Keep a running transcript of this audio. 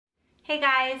Hey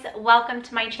guys, welcome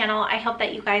to my channel. I hope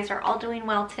that you guys are all doing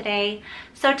well today.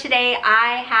 So today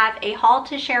I have a haul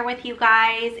to share with you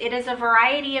guys. It is a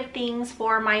variety of things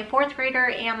for my fourth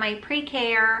grader and my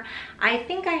pre-K-er. I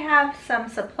think I have some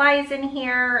supplies in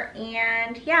here,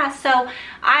 and yeah, so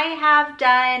I have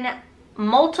done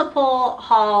multiple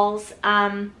hauls.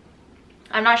 I'm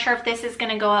not sure if this is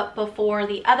going to go up before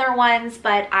the other ones,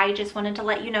 but I just wanted to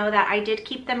let you know that I did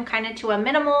keep them kind of to a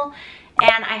minimal,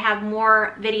 and I have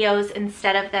more videos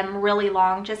instead of them really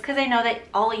long, just because I know that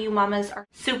all of you mamas are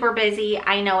super busy.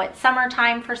 I know it's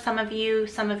summertime for some of you.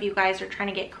 Some of you guys are trying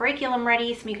to get curriculum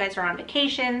ready. Some of you guys are on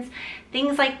vacations,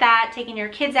 things like that, taking your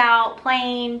kids out,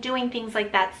 playing, doing things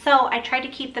like that. So I tried to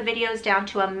keep the videos down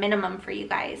to a minimum for you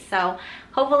guys. So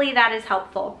hopefully that is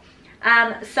helpful.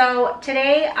 So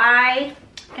today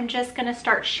I'm just gonna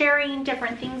start sharing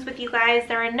different things with you guys.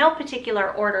 They're in no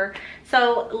particular order.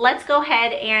 So let's go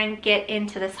ahead and get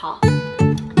into this haul.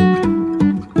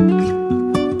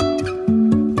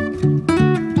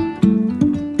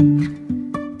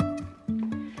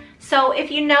 So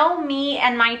if you know me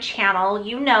and my channel,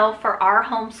 you know for our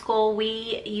homeschool,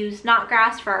 we use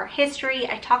Notgrass for our history.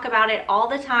 I talk about it all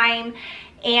the time.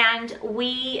 And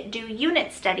we do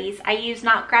unit studies. I use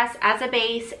Notgrass as a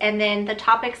base, and then the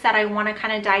topics that I want to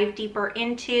kind of dive deeper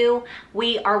into,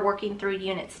 we are working through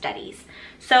unit studies.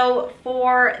 So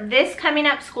for this coming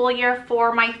up school year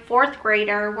for my fourth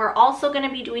grader, we're also going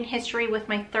to be doing history with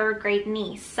my third grade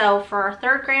niece. So for our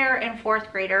third grader and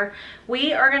fourth grader,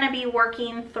 we are going to be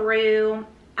working through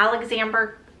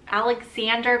Alexander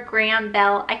Graham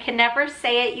Bell. I can never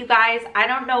say it, you guys. I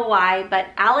don't know why, but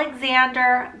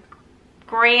Alexander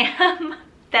Graham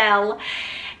Bell.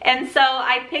 And so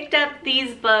I picked up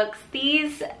these books.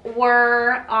 These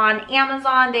were on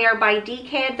Amazon. They are by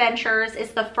DK Adventures.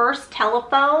 It's the first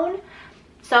telephone.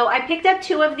 So I picked up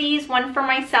two of these, one for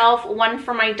myself, one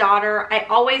for my daughter. I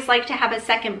always like to have a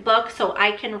second book so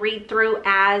I can read through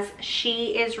as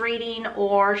she is reading,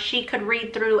 or she could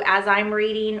read through as I'm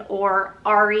reading, or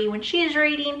Ari when she is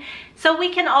reading. So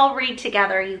we can all read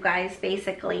together, you guys,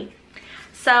 basically.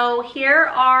 So here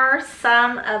are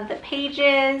some of the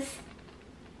pages.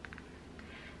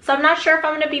 So I'm not sure if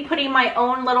I'm going to be putting my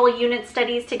own little unit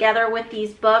studies together with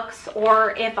these books,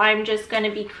 or if I'm just going to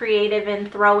be creative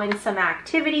and throw in some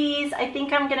activities. I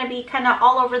think I'm going to be kind of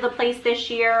all over the place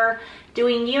this year,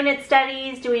 doing unit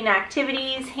studies, doing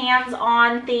activities,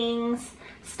 hands-on things,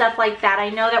 stuff like that. I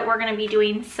know that we're going to be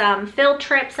doing some field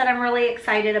trips that I'm really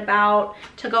excited about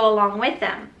to go along with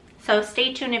them. So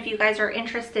stay tuned if you guys are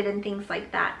interested in things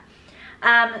like that.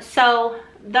 So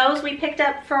those we picked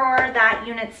up for that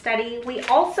unit study. We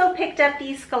also picked up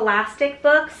these Scholastic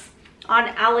books on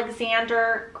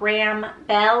Alexander Graham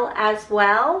Bell as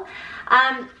well.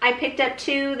 I picked up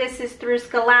two. This is through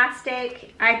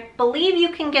Scholastic. I believe you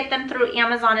can get them through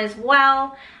Amazon as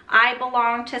well. I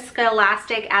belong to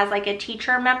Scholastic as like a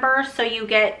teacher member, so you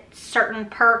get certain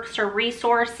perks or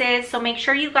resources. So make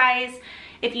sure you guys,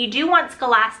 if you do want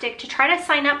Scholastic, to try to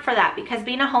sign up for that, because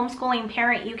being a homeschooling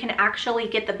parent, you can actually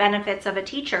get the benefits of a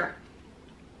teacher.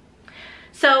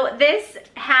 So this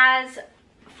has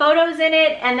photos in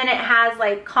it, and then it has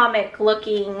like comic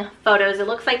looking photos. It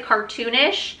looks like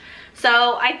cartoonish.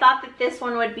 So I thought that this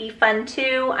one would be fun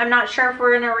too. I'm not sure if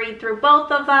we're gonna read through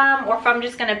both of them, or if I'm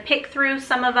just gonna pick through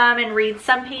some of them and read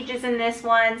some pages in this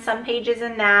one, some pages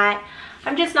in that.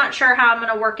 I'm just not sure how I'm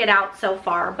gonna work it out so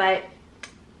far, but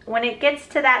when it gets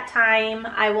to that time,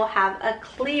 I will have a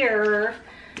clear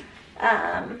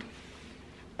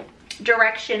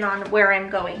direction on where I'm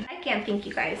going. I can't think,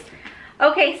 you guys.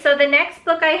 Okay, so the next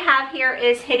book I have here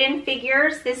is Hidden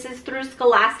Figures. This is through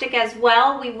Scholastic as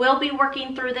well. We will be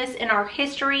working through this in our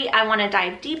history. I want to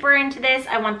dive deeper into this.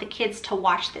 I want the kids to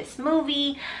watch this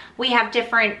movie. We have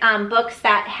different books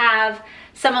that have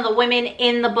some of the women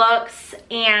in the books,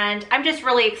 and I'm just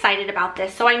really excited about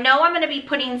this. So I know I'm going to be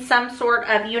putting some sort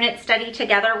of unit study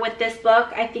together with this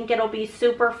book. I think it'll be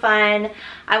super fun.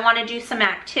 I want to do some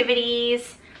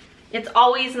activities. It's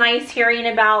always nice hearing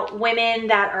about women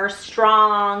that are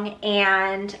strong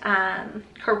and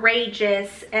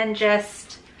courageous and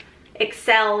just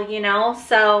excel, you know?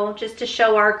 So just to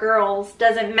show our girls,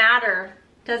 doesn't matter,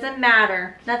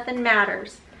 nothing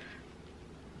matters.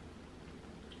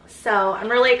 So I'm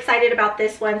really excited about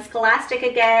this one. Scholastic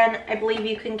again, I believe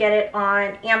you can get it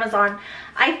on Amazon.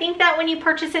 I think that when you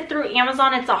purchase it through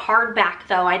Amazon, it's a hardback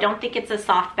though. I don't think it's a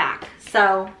softback,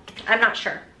 so I'm not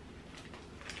sure.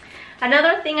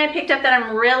 Another thing I picked up that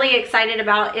I'm really excited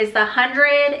about is the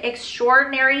 100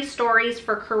 Extraordinary Stories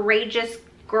for Courageous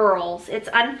Girls. It's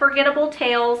unforgettable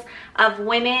tales of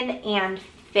women and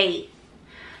faith.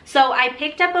 So I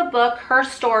picked up a book, Her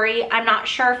Story. I'm not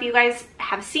sure if you guys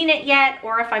have seen it yet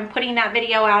or if I'm putting that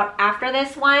video out after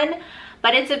this one,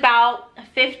 but it's about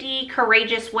 50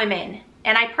 courageous women.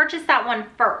 And I purchased that one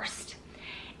first.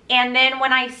 And then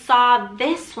when I saw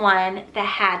this one that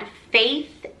had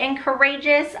faith and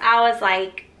courageous, I was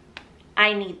like,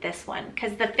 I need this one.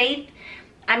 Because the faith,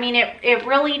 I mean, it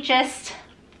really just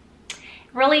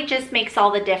makes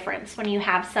all the difference when you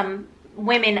have some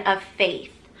women of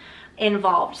faith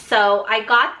involved. So I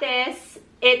got this.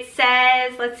 It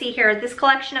says, let's see here, this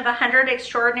collection of 100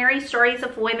 extraordinary stories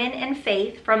of women in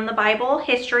faith from the Bible,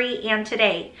 history, and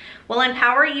today will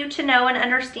empower you to know and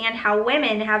understand how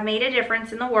women have made a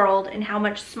difference in the world and how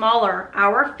much smaller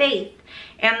our faith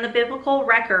and the biblical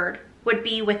record would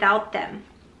be without them.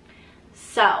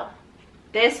 So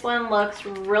this one looks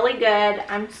really good.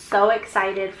 I'm so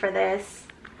excited for this.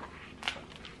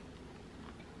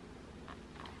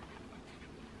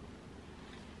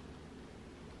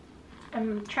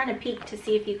 I'm trying to peek to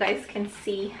see if you guys can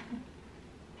see.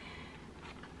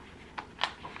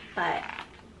 But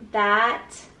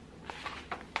that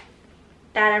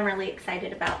I'm really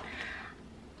excited about.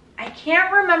 I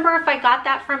can't remember if I got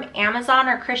that from Amazon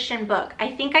or Christian Book.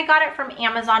 I think I got it from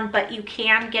Amazon, but you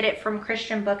can get it from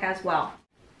Christian Book as well.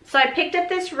 So I picked up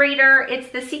this reader. It's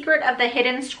The Secret of the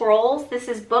Hidden Scrolls. This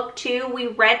is book 2. We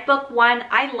read book 1.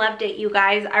 I loved it, you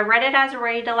guys. I read it as a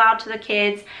read aloud to the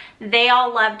kids. They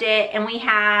all loved it. And we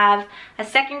have a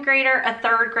 2nd grader, a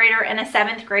 3rd grader, and a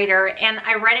 7th grader. And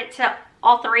I read it to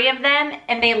all 3 of them,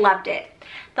 and they loved it.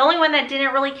 The only one that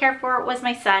didn't really care for it was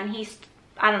my son. He,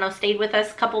 I don't know, stayed with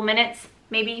us a couple minutes,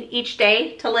 maybe each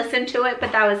day to listen to it,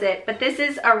 but that was it. But this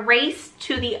is A Race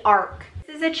to the Ark.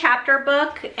 This is a chapter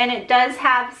book, and it does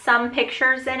have some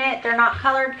pictures in it. They're not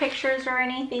colored pictures or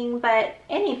anything, but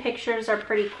any pictures are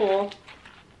pretty cool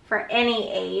for any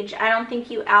age. I don't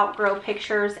think you outgrow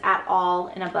pictures at all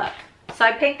in a book. So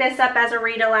I picked this up as a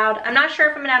read aloud. I'm not sure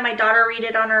if I'm gonna have my daughter read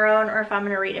it on her own or if I'm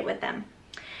gonna read it with them.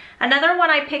 Another one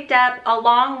I picked up, A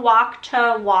Long Walk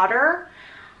to Water.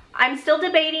 I'm still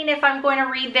debating if I'm going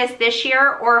to read this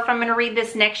year or if I'm going to read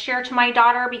this next year to my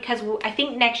daughter, because I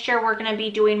think next year we're going to be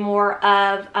doing more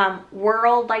of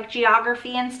world, like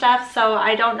geography and stuff. So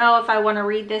I don't know if I want to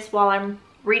read this while I'm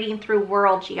reading through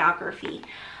world geography.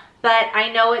 But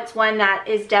I know it's one that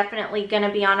is definitely going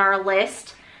to be on our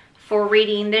list for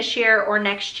reading this year or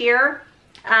next year.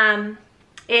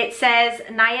 It says,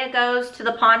 Naya goes to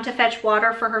the pond to fetch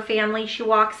water for her family. She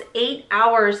walks 8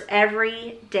 hours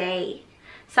every day.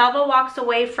 Salva walks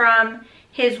away from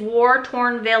his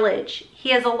war-torn village.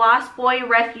 He is a lost boy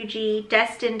refugee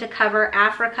destined to cover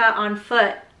Africa on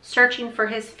foot, searching for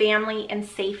his family and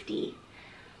safety.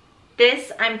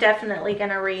 This I'm definitely going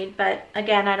to read, but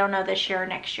again, I don't know this year or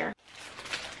next year.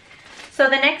 So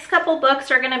the next couple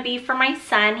books are going to be for my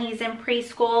son. He's in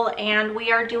preschool, and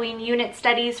we are doing unit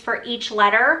studies for each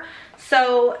letter.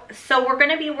 So we're going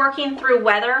to be working through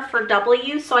weather for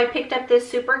W. So I picked up this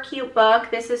super cute book.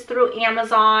 This is through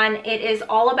Amazon. It is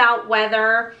all about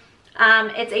weather.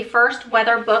 It's a first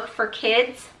weather book for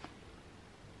kids.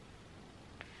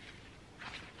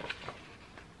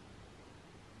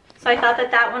 So I thought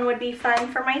that one would be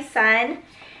fun for my son.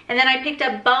 And then I picked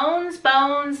up Bones,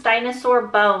 Dinosaur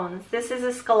Bones. This is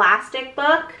a Scholastic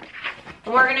book.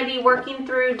 And we're going to be working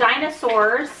through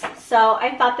dinosaurs. So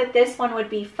I thought that this one would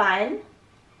be fun.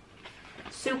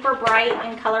 Super bright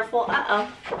and colorful.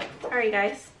 Uh-oh. Sorry,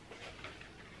 guys.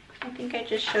 I think I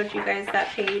just showed you guys that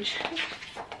page.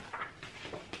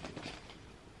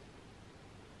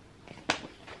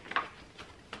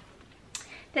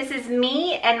 This is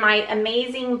Me and My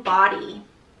Amazing Body.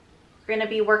 We're going to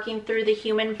be working through the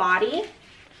human body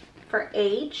for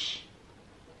H.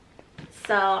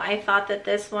 So I thought that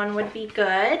this one would be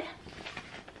good.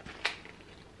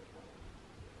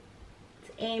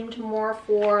 It's aimed more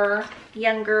for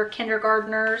younger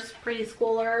kindergartners,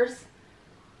 preschoolers.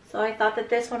 So I thought that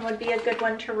this one would be a good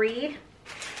one to read.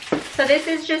 So this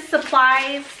is just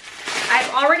supplies.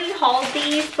 I've already hauled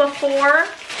these before,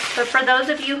 but for those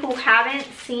of you who haven't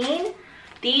seen,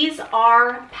 these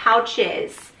are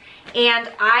pouches.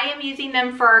 And I am using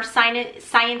them for our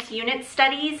science unit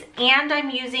studies, and I'm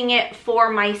using it for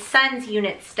my son's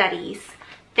unit studies.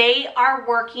 They are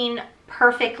working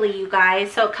perfectly, you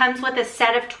guys. So it comes with a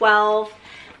set of 12.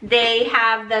 They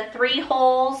have the 3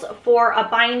 holes for a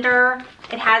binder.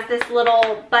 It has this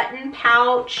little button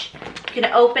pouch. You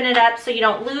can open it up so you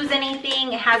don't lose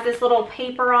anything. It has this little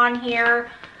paper on here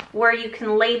where you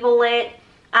can label it.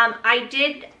 I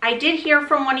did hear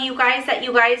from one of you guys that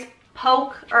you guys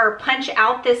poke or punch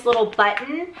out this little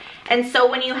button, and so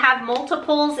when you have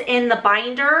multiples in the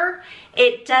binder,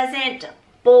 it doesn't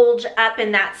bulge up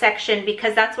in that section,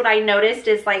 because that's what I noticed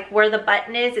is like where the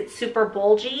button is, it's super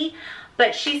bulgy.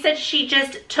 But she said she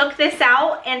just took this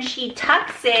out and she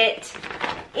tucks it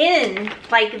in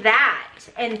like that,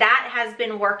 and that has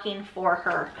been working for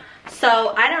her.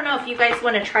 So I don't know if you guys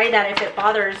want to try that if it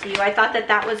bothers you. I thought that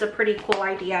that was a pretty cool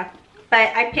idea.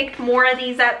 But I picked more of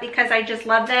these up because I just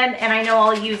love them and I know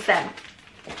I'll use them.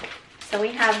 So we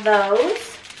have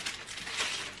those.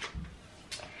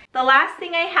 The last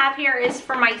thing I have here is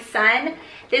for my son.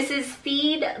 This is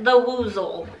Feed the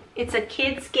Woozle. It's a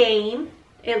kid's game.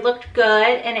 It looked good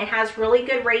and it has really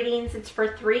good ratings. It's for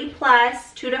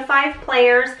 3+, 2 to 5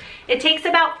 players. It takes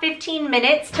about 15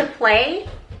 minutes to play.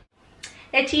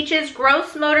 It teaches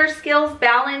gross motor skills,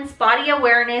 balance, body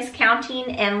awareness,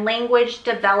 counting, and language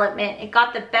development. It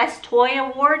got the Best Toy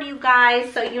Award, you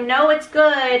guys, so you know it's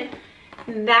good.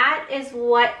 That is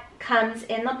what comes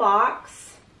in the box.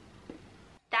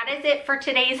 That is it for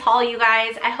today's haul, you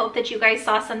guys. I hope that you guys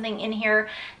saw something in here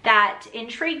that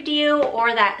intrigued you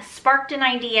or that sparked an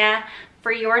idea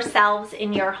for yourselves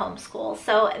in your homeschool.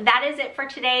 So that is it for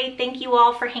today. Thank you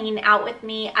all for hanging out with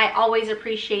me. I always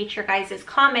appreciate your guys'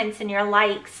 comments and your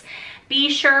likes. Be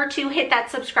sure to hit that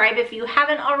subscribe if you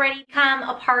haven't already. Become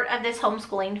a part of this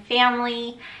homeschooling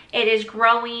family. It is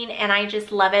growing and I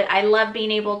just love it. I love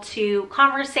being able to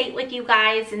conversate with you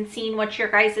guys and seeing what your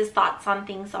guys' thoughts on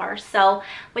things are. So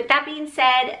with that being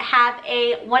said, have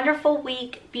a wonderful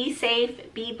week. Be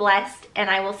safe, be blessed, and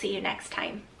I will see you next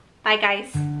time. Bye,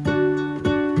 guys.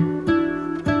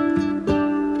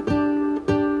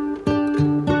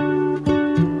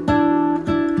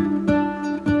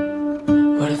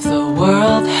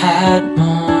 Had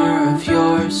more of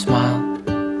your smile.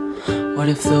 What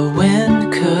if the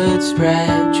wind could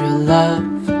spread your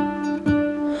love?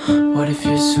 What if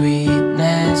your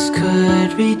sweetness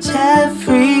could reach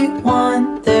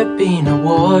everyone? There'd be no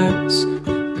wars,